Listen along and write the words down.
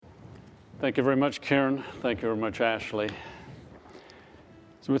Thank you very much, Karen. Thank you very much, Ashley.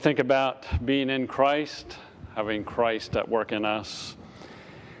 So we think about being in Christ, having Christ at work in us.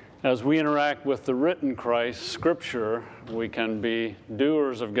 As we interact with the written Christ, Scripture, we can be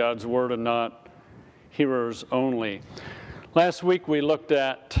doers of God's Word and not hearers only. Last week we looked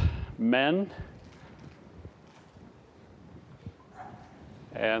at men.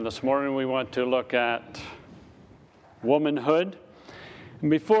 And this morning we want to look at womanhood. And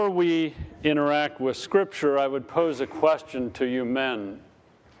before we interact with Scripture, I would pose a question to you men.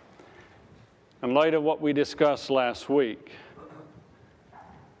 In light of what we discussed last week,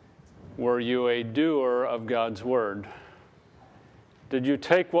 were you a doer of God's Word? Did you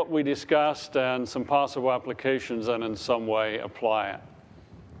take what we discussed and some possible applications and in some way apply it?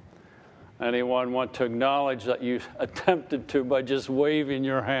 Anyone want to acknowledge that you attempted to by just waving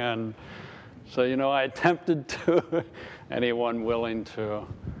your hand? So, I attempted to. Anyone willing to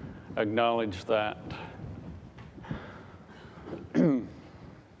acknowledge that?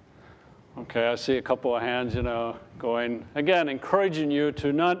 Okay, I see a couple of hands, going. Again, encouraging you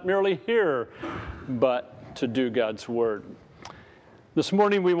to not merely hear, but to do God's Word. This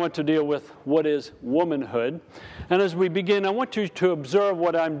morning we want to deal with what is womanhood. And as we begin, I want you to observe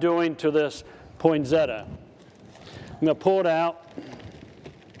what I'm doing to this poinsettia. I'm going to pull it out.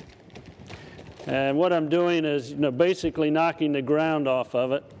 And what I'm doing is, basically knocking the ground off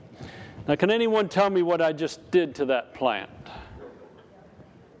of it. Now, can anyone tell me what I just did to that plant?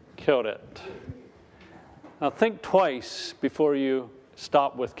 Killed it. Now, think twice before you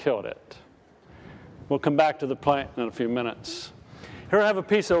stop with killed it. We'll come back to the plant in a few minutes. Here I have a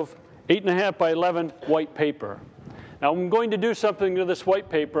piece of 8.5 by 11 white paper. Now, I'm going to do something to this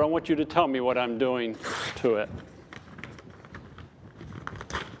white paper. I want you to tell me what I'm doing to it.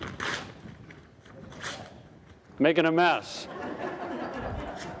 Making a mess.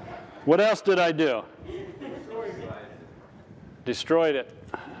 What else did I do? Destroyed it.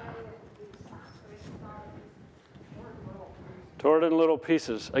 Tore it in little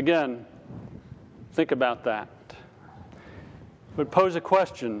pieces. Again, think about that. Would pose a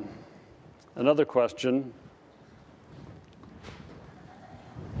question, another question.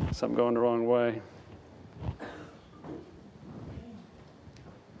 Something going the wrong way.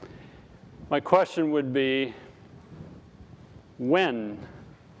 My question would be, when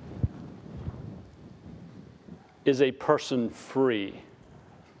is a person free?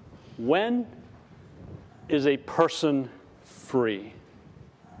 When is a person free?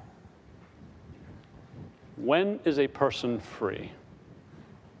 When is a person free?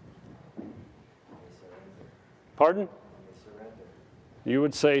 Pardon? You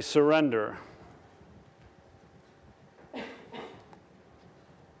would say surrender. Is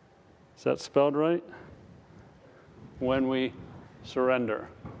that spelled right? When we surrender.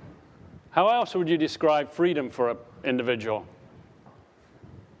 How else would you describe freedom for an individual?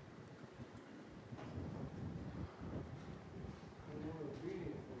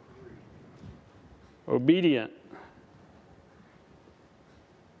 Obedient.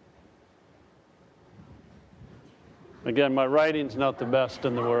 Again, my writing's not the best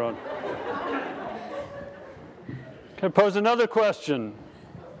in the world. Can I pose another question?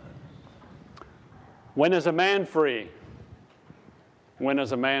 When is a man free? When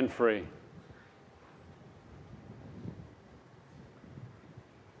is a man free?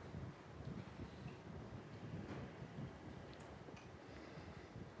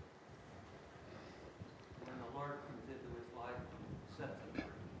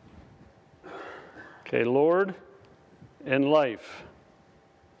 Okay, Lord and life.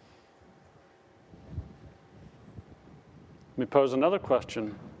 Let me pose another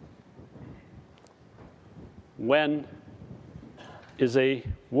question. When is a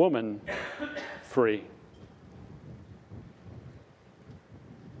woman free?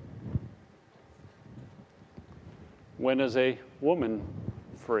 When is a woman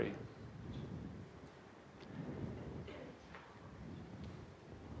free?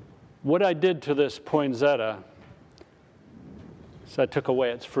 What I did to this poinsettia is I took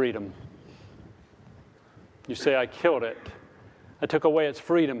away its freedom. You say I killed it. I took away its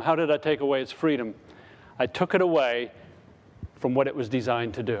freedom. How did I take away its freedom? I took it away from what it was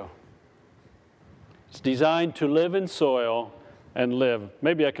designed to do. It's designed to live in soil and live.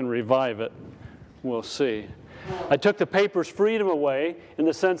 Maybe I can revive it. We'll see. I took the paper's freedom away in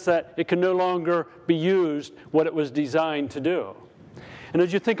the sense that it can no longer be used what it was designed to do. And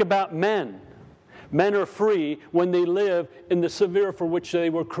as you think about men are free when they live in the sphere for which they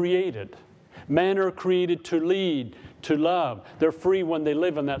were created. Men are created to lead, to love. They're free when they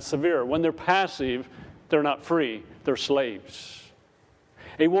live in that sphere. When they're passive, they're not free. They're slaves.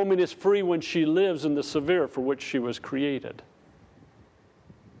 A woman is free when she lives in the sphere for which she was created.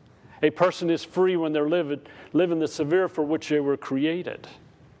 A person is free when they live in the sphere for which they were created.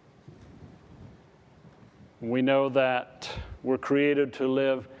 We know that we're created to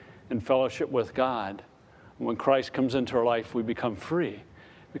live in fellowship with God. When Christ comes into our life, we become free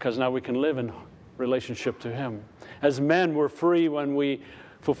because now we can live in relationship to Him. As men, we're free when we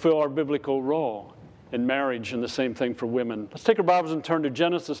fulfill our biblical role in marriage, and the same thing for women. Let's take our Bibles and turn to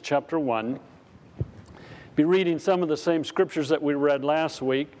Genesis chapter 1. Be reading some of the same scriptures that we read last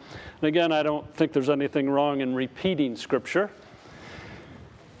week. And again, I don't think there's anything wrong in repeating scripture.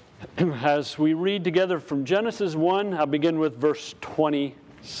 As we read together from Genesis 1, I'll begin with verse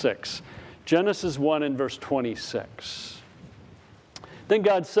 26. Genesis 1 and verse 26. Then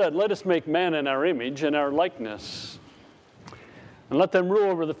God said, "Let us make man in our image and our likeness, and let them rule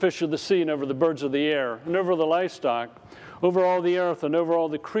over the fish of the sea and over the birds of the air and over the livestock, over all the earth and over all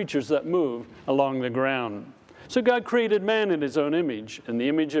the creatures that move along the ground." So God created man in His own image. In the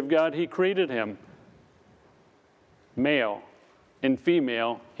image of God He created him. Male and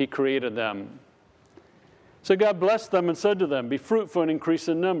female He created them. So God blessed them and said to them, "Be fruitful and increase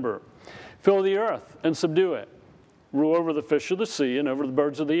in number. Fill the earth and subdue it. Rule over the fish of the sea and over the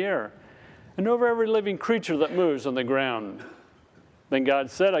birds of the air, and over every living creature that moves on the ground." Then God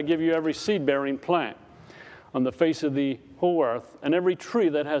said, "I give you every seed-bearing plant on the face of the whole earth, and every tree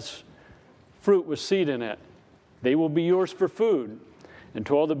that has fruit with seed in it. They will be yours for food, and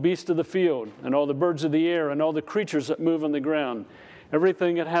to all the beasts of the field, and all the birds of the air, and all the creatures that move on the ground,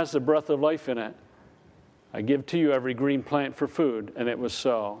 everything that has the breath of life in it. I give to you every green plant for food." And it was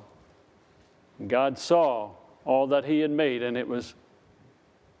so. And God saw all that He had made, and it was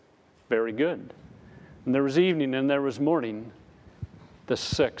very good. And there was evening, and there was morning, the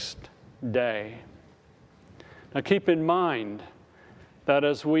sixth day. Now keep in mind that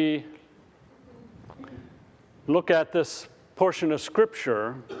as we look at this portion of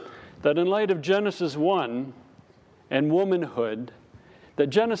Scripture, that in light of Genesis 1 and womanhood, that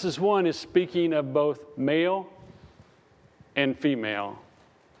Genesis 1 is speaking of both male and female,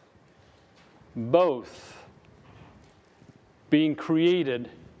 both being created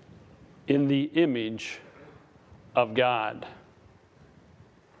in the image of God.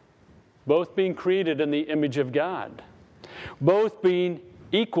 Both being created in the image of God. Both being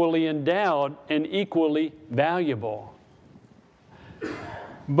equally endowed and equally valuable.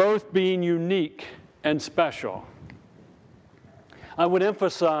 Both being unique and special. I would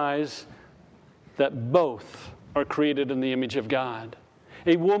emphasize that both are created in the image of God.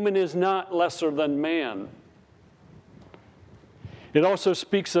 A woman is not lesser than man. It also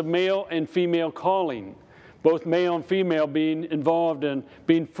speaks of male and female calling. Both male and female being involved in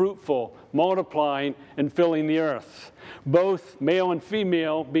being fruitful, multiplying, and filling the earth. Both male and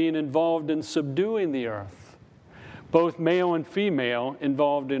female being involved in subduing the earth. Both male and female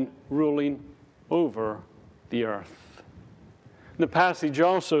involved in ruling over the earth. The passage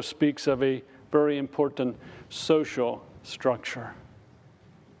also speaks of a very important social structure.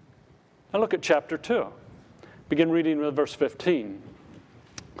 Now look at chapter 2. Begin reading with verse 15.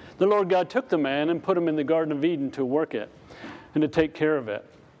 The Lord God took the man and put him in the Garden of Eden to work it and to take care of it.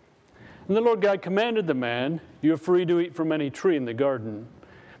 And the Lord God commanded the man, "You are free to eat from any tree in the garden,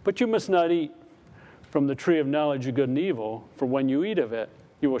 but you must not eat from the tree of knowledge of good and evil, for when you eat of it,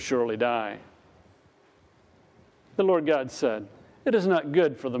 you will surely die." The Lord God said, "It is not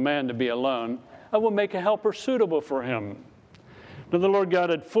good for the man to be alone. I will make a helper suitable for him." Now the Lord God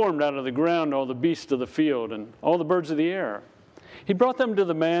had formed out of the ground all the beasts of the field and all the birds of the air. He brought them to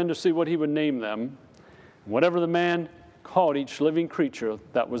the man to see what he would name them. Whatever the man called each living creature,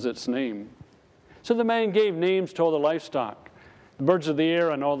 that was its name. So the man gave names to all the livestock, the birds of the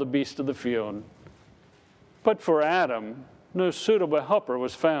air, and all the beasts of the field. But for Adam, no suitable helper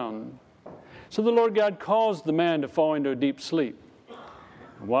was found. So the Lord God caused the man to fall into a deep sleep.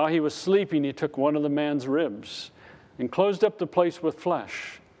 And while he was sleeping, He took one of the man's ribs and closed up the place with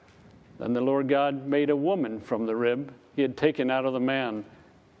flesh. Then the Lord God made a woman from the rib He had taken out of the man,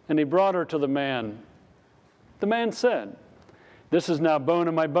 and He brought her to the man. The man said, "This is now bone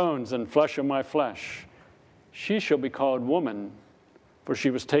of my bones and flesh of my flesh. She shall be called woman, for she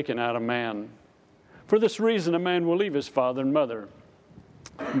was taken out of man. For this reason a man will leave his father and mother,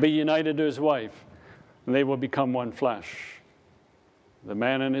 and be united to his wife, and they will become one flesh." The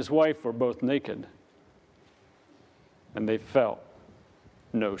man and his wife were both naked, and they felt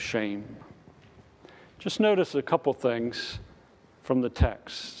no shame. Just notice a couple things from the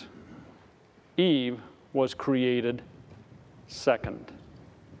text. Eve was created second.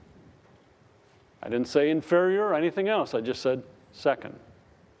 I didn't say inferior or anything else. I just said second.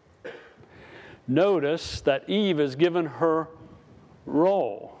 Notice that Eve is given her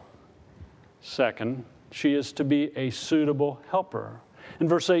role. Second, she is to be a suitable helper. In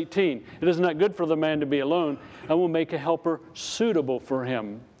verse 18, it is not good for the man to be alone. I will make a helper suitable for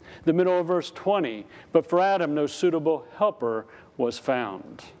him. The middle of verse 20, but for Adam no suitable helper was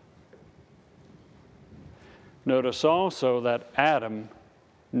found. Notice also that Adam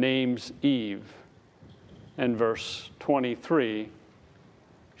names Eve. In verse 23,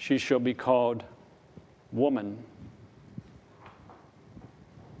 she shall be called woman.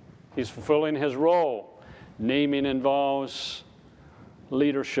 He's fulfilling his role. Naming involves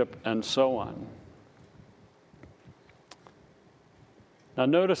leadership and so on. Now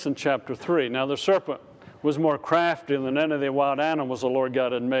notice in chapter 3, now the serpent was more crafty than any of the wild animals the Lord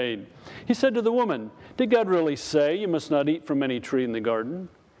God had made. He said to the woman, did God really say you must not eat from any tree in the garden?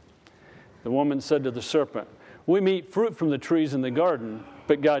 The woman said to the serpent, we may eat fruit from the trees in the garden,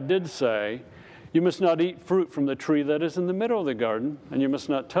 but God did say, you must not eat fruit from the tree that is in the middle of the garden, and you must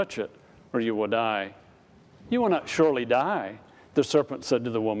not touch it, or you will die. You will not surely die, the serpent said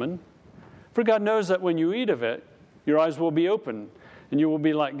to the woman. For God knows that when you eat of it, your eyes will be open, and you will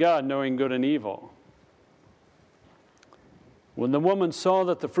be like God, knowing good and evil. When the woman saw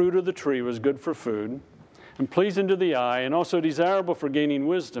that the fruit of the tree was good for food, and pleasing to the eye, and also desirable for gaining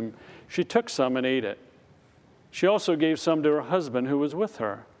wisdom, she took some and ate it. She also gave some to her husband who was with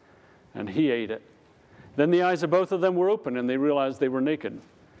her, and he ate it. Then the eyes of both of them were opened, and they realized they were naked.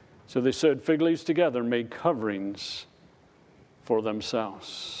 So they sewed fig leaves together and made coverings for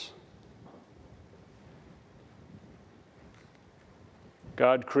themselves.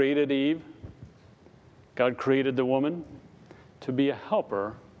 God created Eve. God created the woman to be a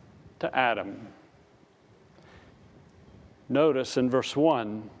helper to Adam. Notice in verse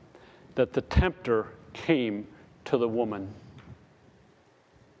 1 that the tempter came to the woman.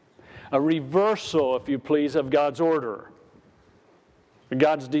 A reversal, if you please, of God's order,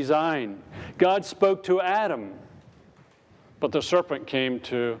 God's design. God spoke to Adam, but the serpent came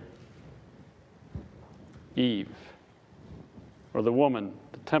to Eve, or the woman.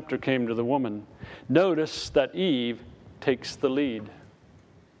 The tempter came to the woman. Notice that Eve takes the lead.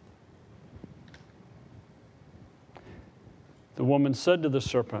 The woman said to the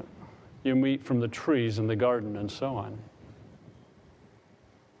serpent, you may eat from the trees in the garden, and so on.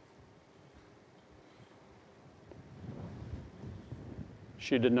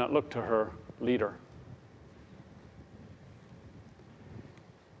 She did not look to her leader.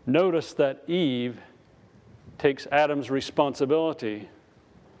 Notice that Eve takes Adam's responsibility,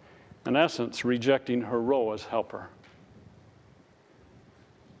 in essence, rejecting her role as helper.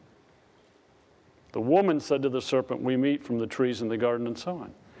 The woman said to the serpent, we may eat from the trees in the garden, and so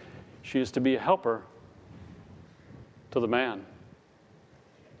on. She is to be a helper to the man,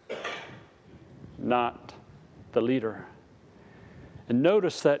 not the leader. And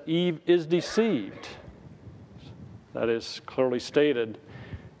notice that Eve is deceived. That is clearly stated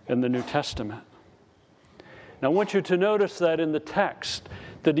in the New Testament. Now I want you to notice that in the text,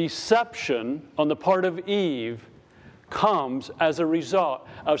 the deception on the part of Eve comes as a result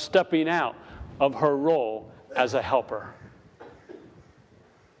of stepping out of her role as a helper.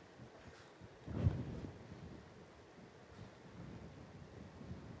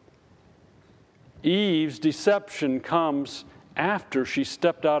 Eve's deception comes after she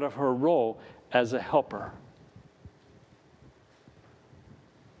stepped out of her role as a helper.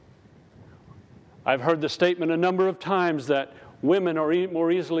 I've heard the statement a number of times that women are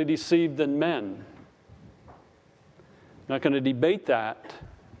more easily deceived than men. I'm not going to debate that.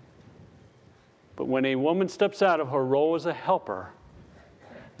 But when a woman steps out of her role as a helper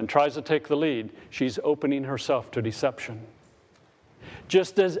and tries to take the lead, she's opening herself to deception.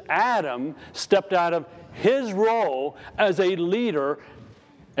 Just as Adam stepped out of his role as a leader,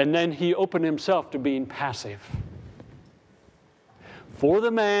 and then he opened himself to being passive. For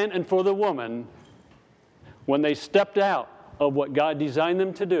the man and for the woman, when they stepped out of what God designed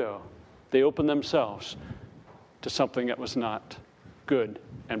them to do, they opened themselves to something that was not good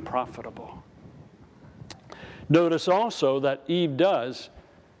and profitable. Notice also that Eve does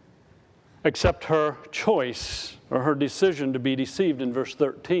accept her choice or her decision to be deceived in verse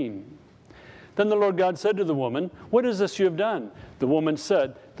 13. Then the Lord God said to the woman, what is this you have done? The woman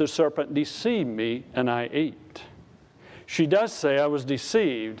said, the serpent deceived me and I ate. She does say, I was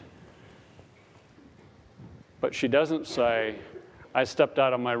deceived, but she doesn't say, I stepped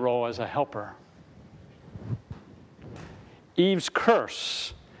out of my role as a helper. Eve's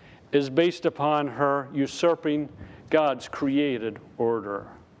curse is based upon her usurping God's created order.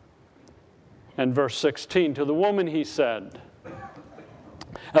 And verse 16, to the woman he said,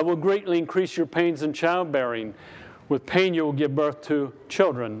 I will greatly increase your pains in childbearing. With pain you will give birth to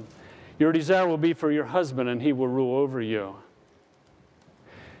children. Your desire will be for your husband, and he will rule over you.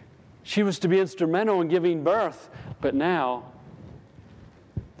 She was to be instrumental in giving birth, but now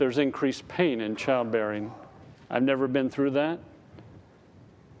there's increased pain in childbearing. I've never been through that.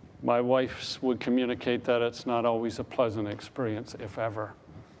 My wife would communicate that it's not always a pleasant experience, if ever.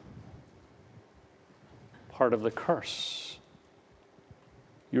 Part of the curse.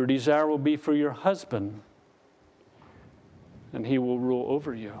 Your desire will be for your husband, and he will rule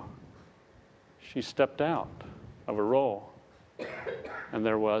over you. She stepped out of a role, and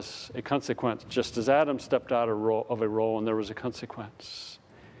there was a consequence, just as Adam stepped out of a role, and there was a consequence.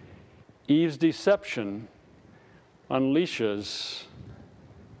 Eve's deception unleashes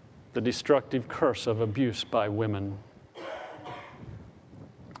the destructive curse of abuse by women.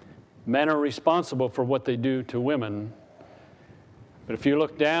 Men are responsible for what they do to women, but if you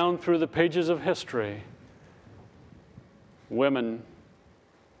look down through the pages of history, women,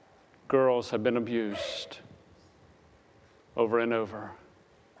 girls have been abused over and over.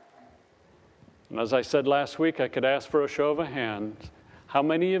 And as I said last week, I could ask for a show of hands. How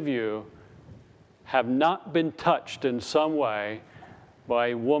many of you have not been touched in some way by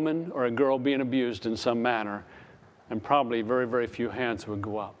a woman or a girl being abused in some manner? And probably very, very few hands would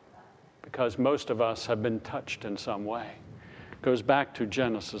go up, because most of us have been touched in some way. It goes back to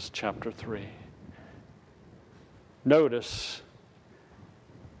Genesis chapter 3. Notice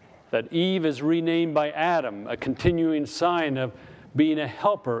that Eve is renamed by Adam, a continuing sign of being a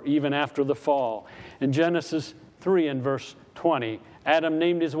helper even after the fall. In Genesis 3 and verse 20, Adam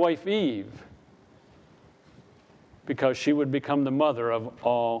named his wife Eve because she would become the mother of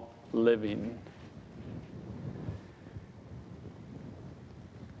all living.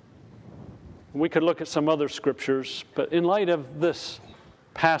 We could look at some other scriptures, but in light of this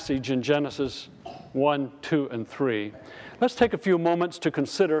passage in Genesis 1, 2, and 3, let's take a few moments to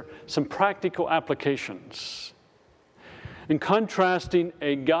consider some practical applications in contrasting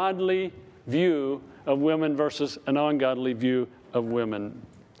a godly view of women versus an ungodly view of women.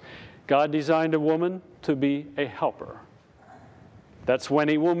 God designed a woman to be a helper. That's when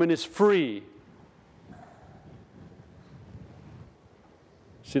a woman is free.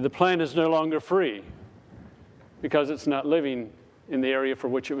 See, the plant is no longer free because it's not living in the area for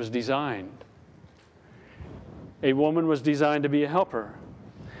which it was designed. A woman was designed to be a helper.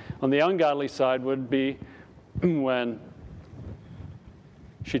 On the ungodly side would be when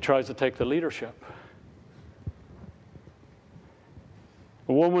she tries to take the leadership.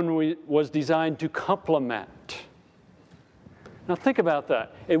 A woman was designed to complement. Now think about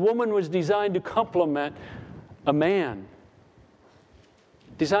that. A woman was designed to complement a man.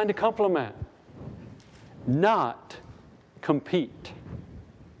 Designed to complement, not compete.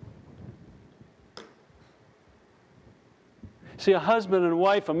 See, a husband and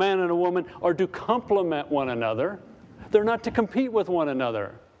wife, a man and a woman, are to complement one another. They're not to compete with one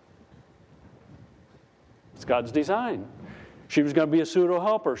another. It's God's design. She was going to be a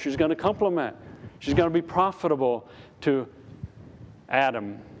pseudo-helper. She's going to complement. She's going to be profitable to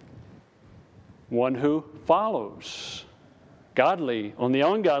Adam, one who follows. Godly. On the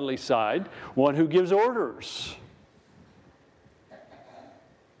ungodly side, one who gives orders.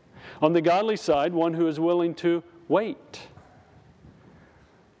 On the godly side, one who is willing to wait.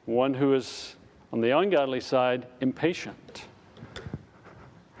 One who is, on the ungodly side, impatient.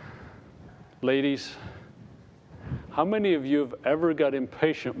 Ladies, how many of you have ever got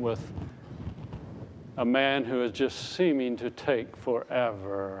impatient with a man who is just seeming to take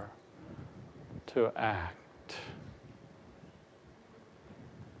forever to act?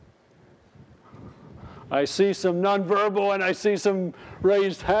 I see some nonverbal and I see some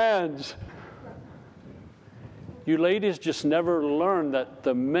raised hands. You ladies just never learn that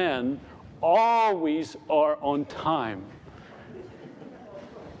the men always are on time.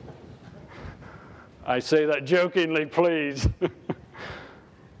 I say that jokingly, please.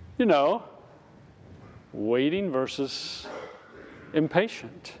 You know, waiting versus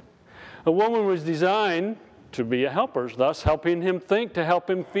impatient. A woman was designed to be a helper, thus helping him think, to help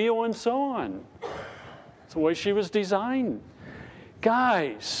him feel, and so on. That's the way she was designed.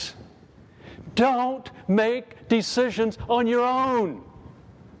 Guys, don't make decisions on your own.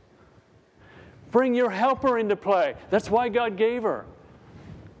 Bring your helper into play. That's why God gave her.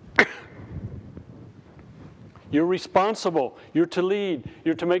 You're responsible. You're to lead.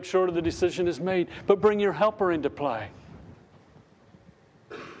 You're to make sure the decision is made. But bring your helper into play.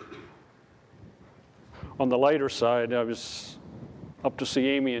 On the lighter side, I was up to see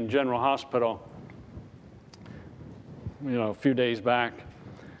Amy in General Hospital, a few days back.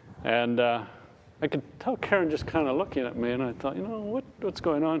 And I could tell Karen just kind of looking at me, and I thought, what's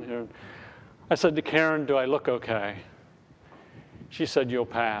going on here? I said to Karen, do I look okay? She said, you'll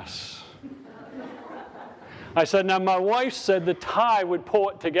pass. I said, now my wife said the tie would pull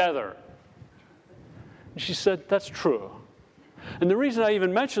it together. And she said, that's true. And the reason I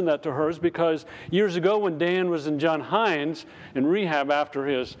even mentioned that to her is because years ago when Dan was in John Hines in rehab after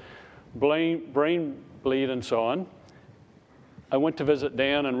his brain bleed and so on, I went to visit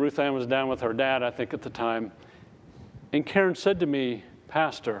Dan, and Ruth Ann was down with her dad, I think, at the time. And Karen said to me,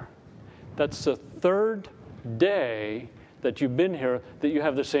 Pastor, that's the third day that you've been here that you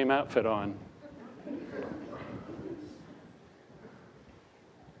have the same outfit on.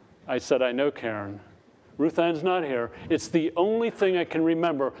 I said, I know, Karen. Ruth Ann's not here. It's the only thing I can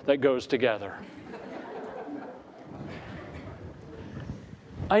remember that goes together.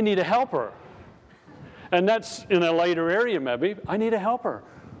 I need a helper. And that's in a lighter area, maybe. I need a helper.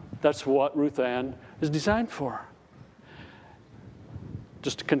 That's what Ruth Ann is designed for.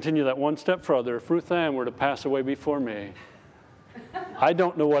 Just to continue that one step further, if Ruth Ann were to pass away before me, I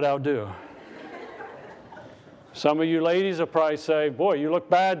don't know what I'll do. Some of you ladies will probably say, boy, you look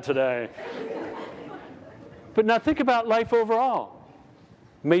bad today. But now think about life overall.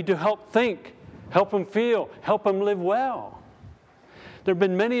 Made to help think, help them feel, help them live well. There have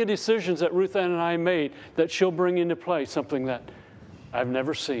been many decisions that Ruth Ann and I made that she'll bring into play, something that I've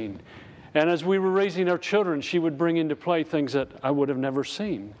never seen. And as we were raising our children, she would bring into play things that I would have never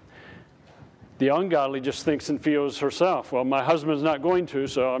seen. The ungodly just thinks and feels herself, well, my husband's not going to,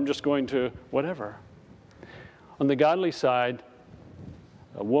 so I'm just going to whatever. On the godly side,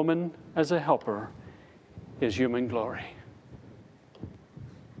 a woman as a helper is human glory.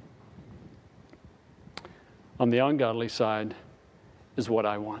 On the ungodly side is what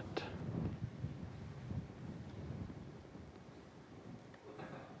I want.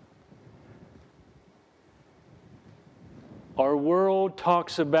 Our world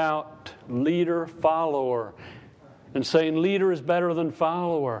talks about leader, follower, and saying leader is better than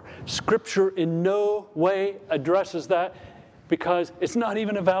follower. Scripture in no way addresses that because it's not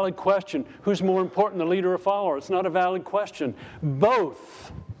even a valid question. Who's more important, the leader or follower? It's not a valid question.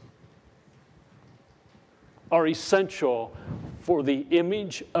 Both are essential for the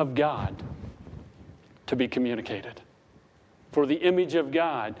image of God to be communicated, for the image of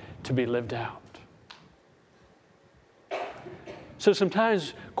God to be lived out. So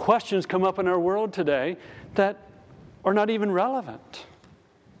sometimes questions come up in our world today that are not even relevant.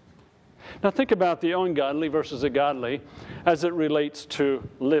 Now think about the ungodly versus the godly as it relates to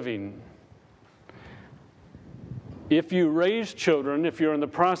living. If you raise children, if you're in the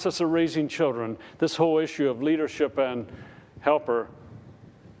process of raising children, this whole issue of leadership and helper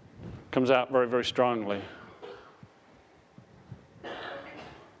comes out very, very strongly.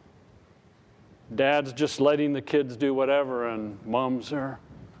 Dad's just letting the kids do whatever, and mom's are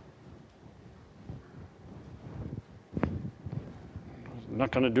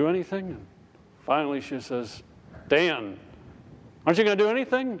not going to do anything. And finally she says, Dan, aren't you going to do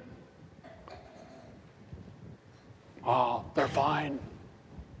anything? Oh, they're fine.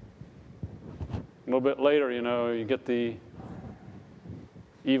 A little bit later, you get the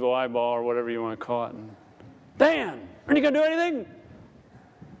evil eyeball or whatever you want to call it. And, Dan, aren't you going to do anything?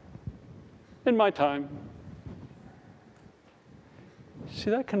 In my time. See,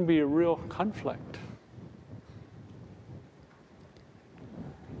 that can be a real conflict.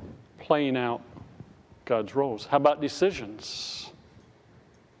 Playing out God's roles. How about decisions?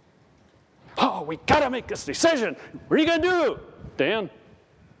 Oh, we got to make this decision. What are you going to do? Dan?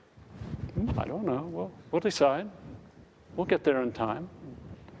 I don't know. We'll decide. We'll get there in time.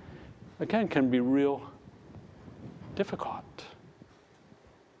 Again, can be real difficult.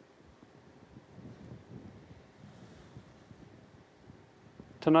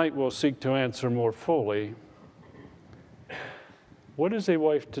 Tonight we'll seek to answer more fully, what is a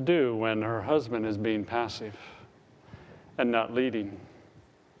wife to do when her husband is being passive and not leading?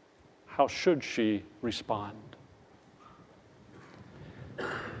 How should she respond?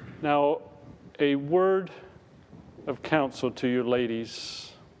 Now, a word of counsel to you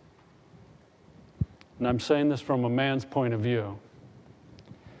ladies, and I'm saying this from a man's point of view.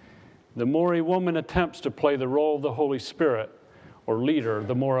 The more a woman attempts to play the role of the Holy Spirit or leader,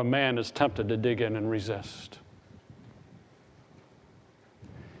 the more a man is tempted to dig in and resist.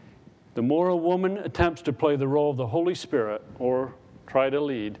 The more a woman attempts to play the role of the Holy Spirit or try to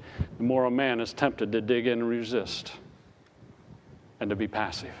lead, the more a man is tempted to dig in and resist and to be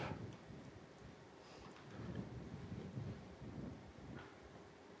passive.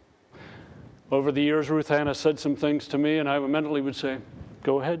 Over the years, Ruth Ann said some things to me, and I mentally would say,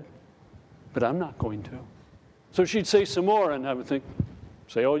 go ahead, but I'm not going to. So she'd say some more, and I would think,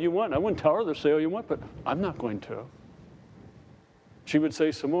 say all you want. I wouldn't tell her to say all you want, but I'm not going to. She would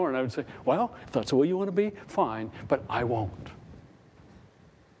say some more, and I would say, well, if that's the way you want to be, fine, but I won't.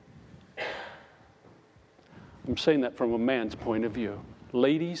 I'm saying that from a man's point of view.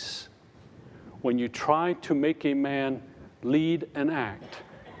 Ladies, when you try to make a man lead and act,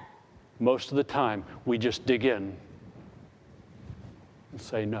 most of the time we just dig in and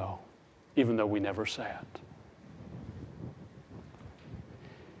say no, even though we never say it.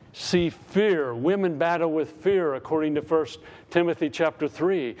 See, fear. Women battle with fear, according to 1 Timothy chapter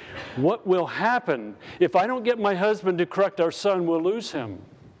 3. What will happen? If I don't get my husband to correct our son, we'll lose him.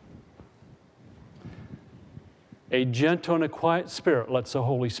 A gentle and a quiet spirit lets the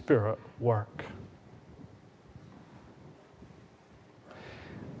Holy Spirit work.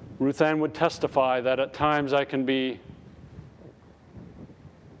 Ruth Ann would testify that at times I can be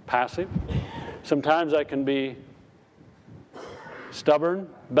passive. Sometimes I can be stubborn,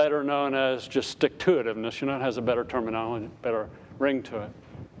 better known as just stick-to-itiveness. You know, it has a better terminology, better ring to it.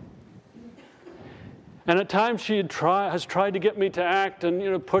 And at times she has tried to get me to act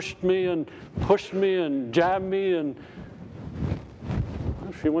and, pushed me and jabbed me. And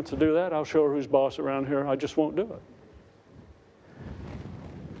if she wants to do that, I'll show her who's boss around here. I just won't do it.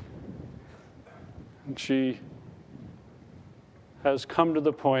 And she has come to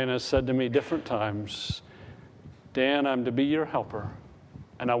the point, has said to me different times, Dan, I'm to be your helper,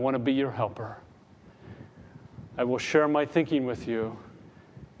 and I want to be your helper. I will share my thinking with you,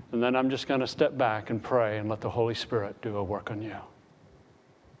 and then I'm just going to step back and pray and let the Holy Spirit do a work on you.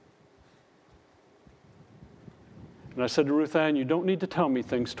 And I said to Ruth Ann, you don't need to tell me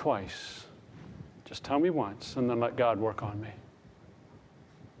things twice. Just tell me once, and then let God work on me.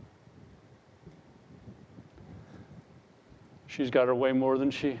 She's got her way more than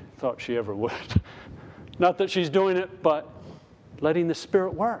she thought she ever would. Not that she's doing it, but letting the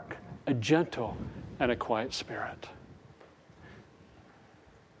Spirit work. A gentle and a quiet spirit.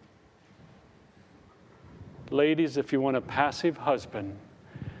 Ladies, if you want a passive husband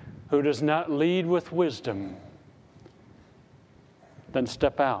who does not lead with wisdom, then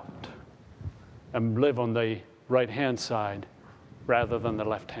step out and live on the right-hand side rather than the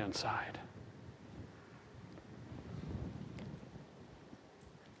left-hand side.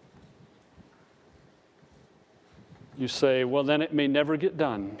 You say, well, then it may never get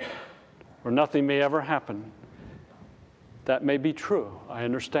done, or nothing may ever happen. That may be true. I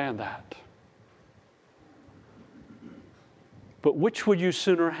understand that. But which would you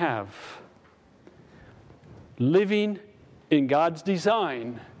sooner have? Living in God's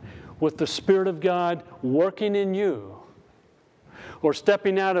design with the Spirit of God working in you, or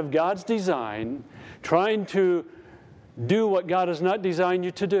stepping out of God's design, trying to do what God has not designed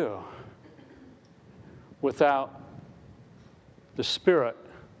you to do without the Spirit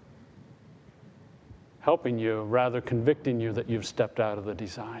helping you, rather convicting you that you've stepped out of the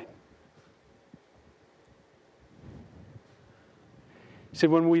design. See,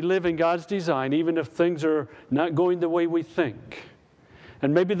 when we live in God's design, even if things are not going the way we think,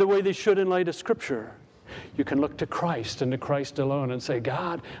 and maybe the way they should in light of Scripture, you can look to Christ and to Christ alone and say,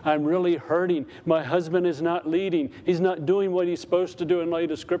 God, I'm really hurting. My husband is not leading. He's not doing what he's supposed to do in light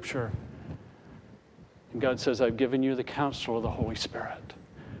of Scripture. And God says, I've given you the counsel of the Holy Spirit.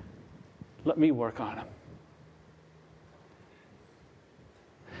 Let me work on him.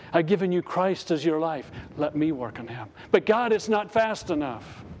 I've given you Christ as your life. Let me work on him. But God, it's not fast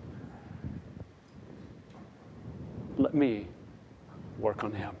enough. Let me work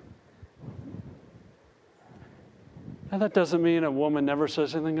on him. Now that doesn't mean a woman never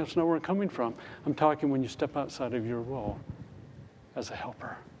says anything that's not where I'm coming from. I'm talking when you step outside of your role as a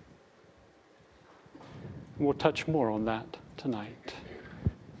helper. We'll touch more on that tonight.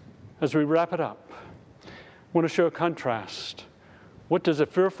 As we wrap it up, I want to show a contrast. What does a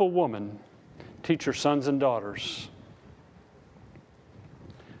fearful woman teach her sons and daughters?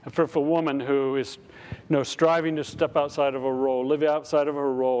 A fearful woman who is, striving to step outside of her role, live outside of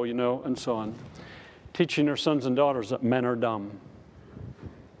her role, and so on. Teaching her sons and daughters that men are dumb.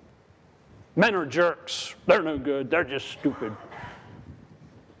 Men are jerks. They're no good. They're just stupid.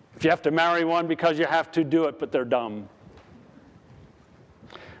 If you have to marry one because you have to do it, but they're dumb.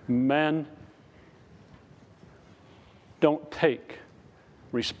 Men don't take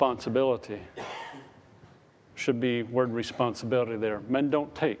responsibility. Should be word responsibility there. Men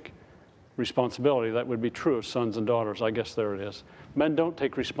don't take responsibility. That would be true of sons and daughters. I guess there it is. Men don't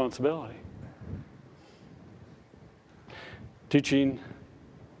take responsibility. Teaching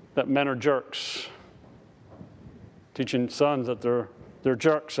that men are jerks. Teaching sons that they're they're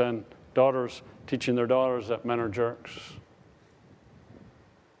jerks, and daughters teaching their daughters that men are jerks.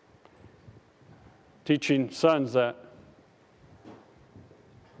 Teaching sons that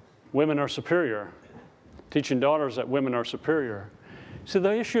women are superior. Teaching daughters that women are superior. See,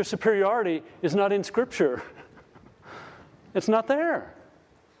 the issue of superiority is not in Scripture. It's not there.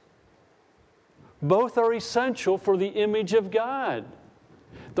 Both are essential for the image of God.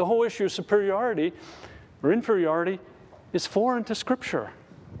 The whole issue of superiority or inferiority is foreign to Scripture.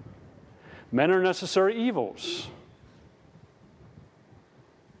 Men are necessary evils.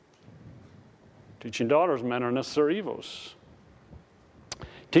 Teaching daughters, men are necessary evils.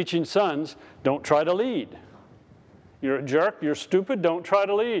 Teaching sons, don't try to lead. You're a jerk, you're stupid, don't try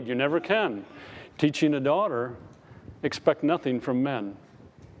to lead. You never can. Teaching a daughter, expect nothing from men.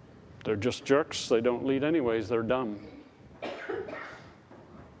 They're just jerks, they don't lead anyways, they're dumb.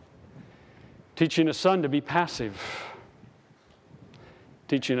 Teaching a son to be passive.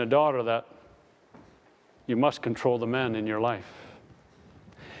 Teaching a daughter that you must control the men in your life.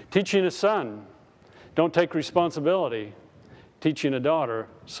 Teaching a son, don't take responsibility. Teaching a daughter,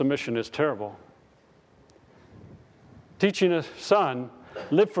 submission is terrible. Teaching a son,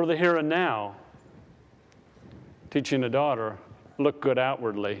 live for the here and now. Teaching a daughter, look good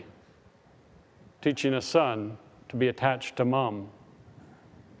outwardly. Teaching a son to be attached to mom.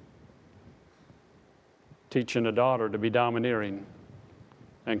 Teaching a daughter to be domineering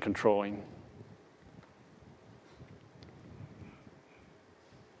and controlling.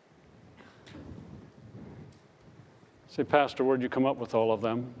 Say, Pastor, where'd you come up with all of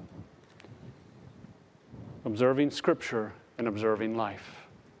them? Observing Scripture and observing life.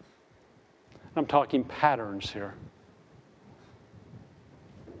 I'm talking patterns here.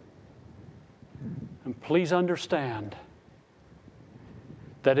 And please understand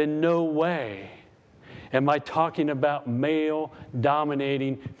that in no way am I talking about male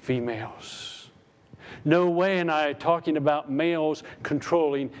dominating females. No way am I talking about males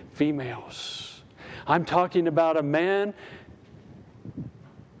controlling females. I'm talking about a man,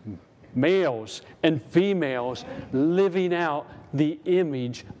 males and females living out the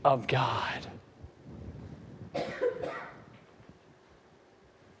image of God.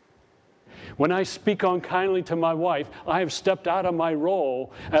 When I speak unkindly to my wife, I have stepped out of my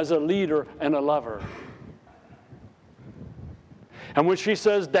role as a leader and a lover. And when she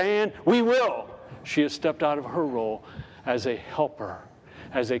says, Dan, we will, she has stepped out of her role as a helper,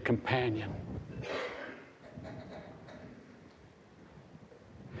 as a companion.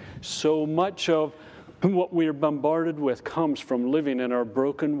 So much of what we are bombarded with comes from living in our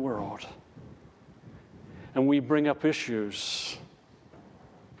broken world. And we bring up issues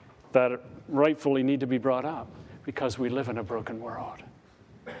that rightfully need to be brought up because we live in a broken world.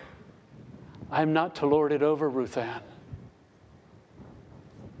 I'm not to lord it over Ruth Ann.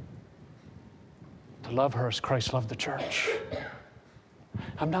 To love her as Christ loved the church.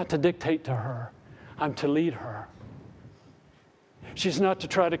 I'm not to dictate to her. I'm to lead her. She's not to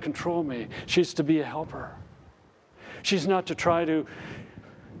try to control me. She's to be a helper. She's not to try to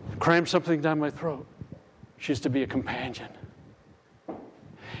cram something down my throat. She's to be a companion.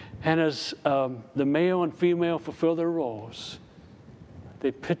 And as the male and female fulfill their roles,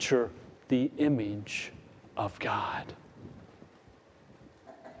 they picture the image of God.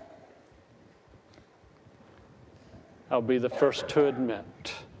 I'll be the first to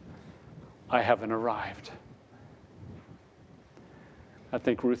admit I haven't arrived. I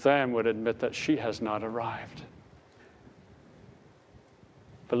think Ruth Ann would admit that she has not arrived.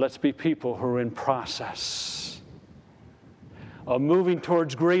 But let's be people who are in process of moving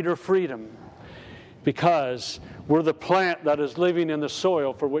towards greater freedom because we're the plant that is living in the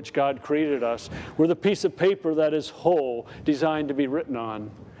soil for which God created us. We're the piece of paper that is whole, designed to be written on,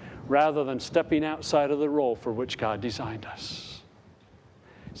 rather than stepping outside of the role for which God designed us.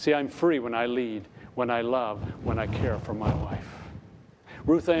 See, I'm free when I lead, when I love, when I care for my wife.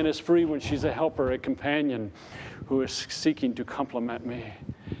 Ruth Ann is free when she's a helper, a companion who is seeking to complement me,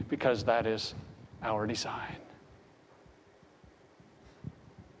 because that is our design.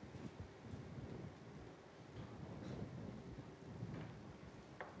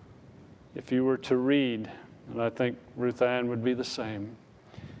 If you were to read, and I think Ruth Ann would be the same,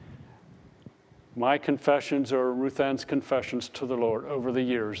 my confessions or Ruth Ann's confessions to the Lord over the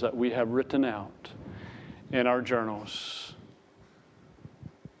years that we have written out in our journals,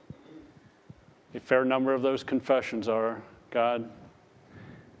 a fair number of those confessions are, God,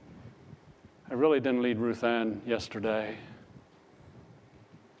 I really didn't lead Ruth Ann yesterday.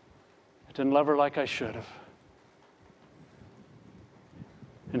 I didn't love her like I should have.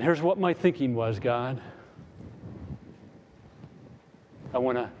 And here's what my thinking was, God. I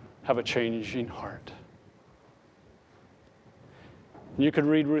want to have a changing heart. You could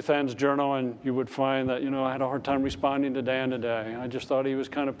read Ruth Ann's journal and you would find that, I had a hard time responding to Dan today. I just thought he was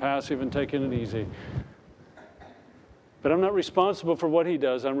kind of passive and taking it easy. But I'm not responsible for what he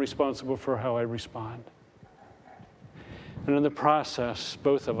does. I'm responsible for how I respond. And in the process,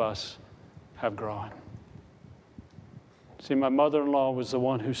 both of us have grown. See, my mother-in-law was the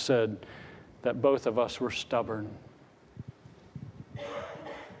one who said that both of us were stubborn.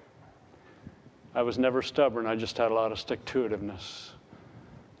 I was never stubborn. I just had a lot of stick-to-itiveness.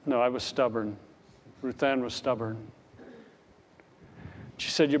 No, I was stubborn. Ruth Ann was stubborn. She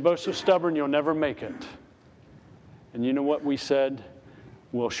said, "You're both so stubborn, you'll never make it." And you know what we said?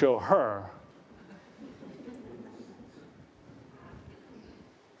 We'll show her.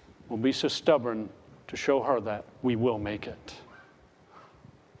 We'll be so stubborn to show her that we will make it.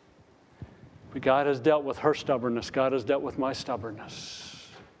 But God has dealt with her stubbornness. God has dealt with my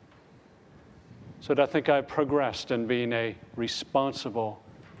stubbornness. So I think I've progressed in being a responsible,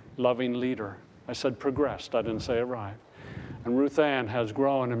 loving leader. I said progressed. I didn't say arrived. And Ruth Ann has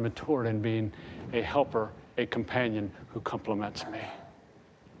grown and matured in being a helper, a companion who complements me.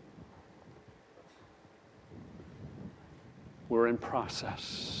 We're in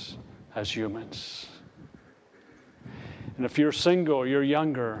process as humans. And if you're single, you're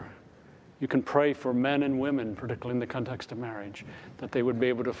younger, you can pray for men and women, particularly in the context of marriage, that they would be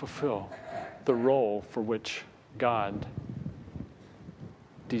able to fulfill the role for which God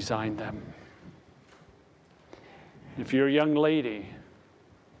designed them. If you're a young lady,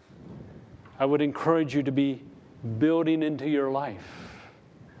 I would encourage you to be building into your life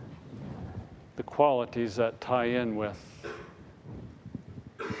the qualities that tie in with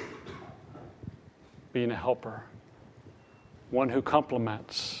being a helper, one who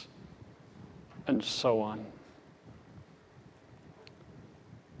complements, and so on.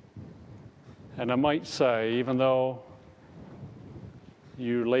 And I might say, even though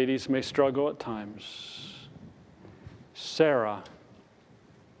you ladies may struggle at times, Sarah,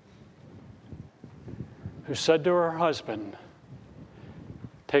 who said to her husband,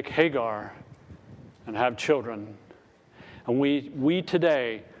 "Take Hagar and have children." And we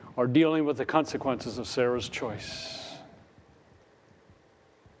today are dealing with the consequences of Sarah's choice.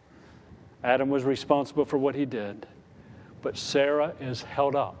 Adam was responsible for what he did, but Sarah is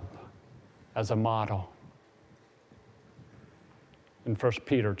held up as a model in 1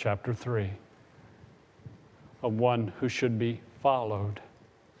 Peter chapter 3 of one who should be followed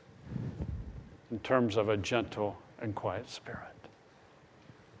in terms of a gentle and quiet spirit.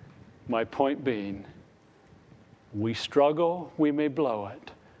 My point being, we struggle, we may blow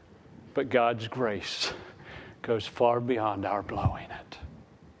it, but God's grace goes far beyond our blowing it.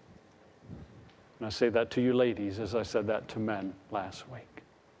 And I say that to you ladies as I said that to men last week.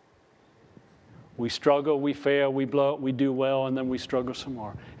 We struggle, we fail, we blow it, we do well, and then we struggle some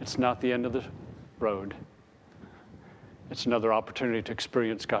more. It's not the end of the road. It's another opportunity to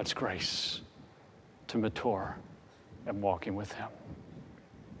experience God's grace, to mature and walking with Him.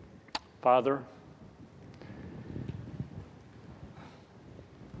 Father,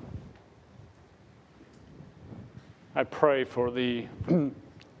 I pray for the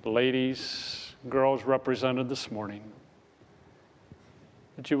ladies, girls represented this morning,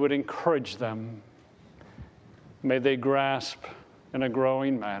 that you would encourage them. May they grasp in a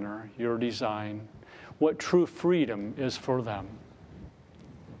growing manner your design, what true freedom is for them,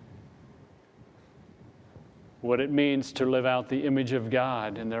 what it means to live out the image of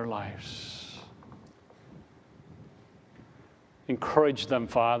God in their lives. Encourage them,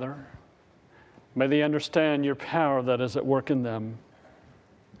 Father. May they understand your power that is at work in them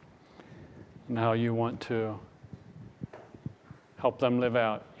and how you want to help them live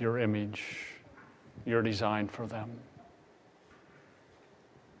out your image, your design for them.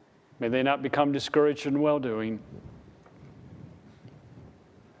 May they not become discouraged in well-doing,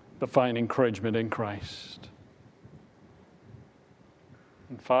 but find encouragement in Christ.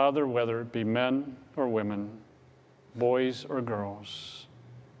 And Father, whether it be men or women, boys or girls,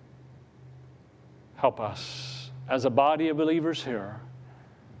 help us as a body of believers here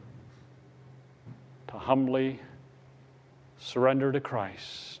to humbly surrender to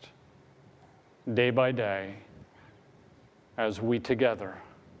Christ day by day as we together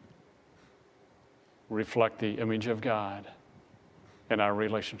reflect the image of God in our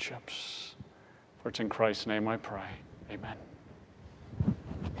relationships. For it's in Christ's name I pray. Amen.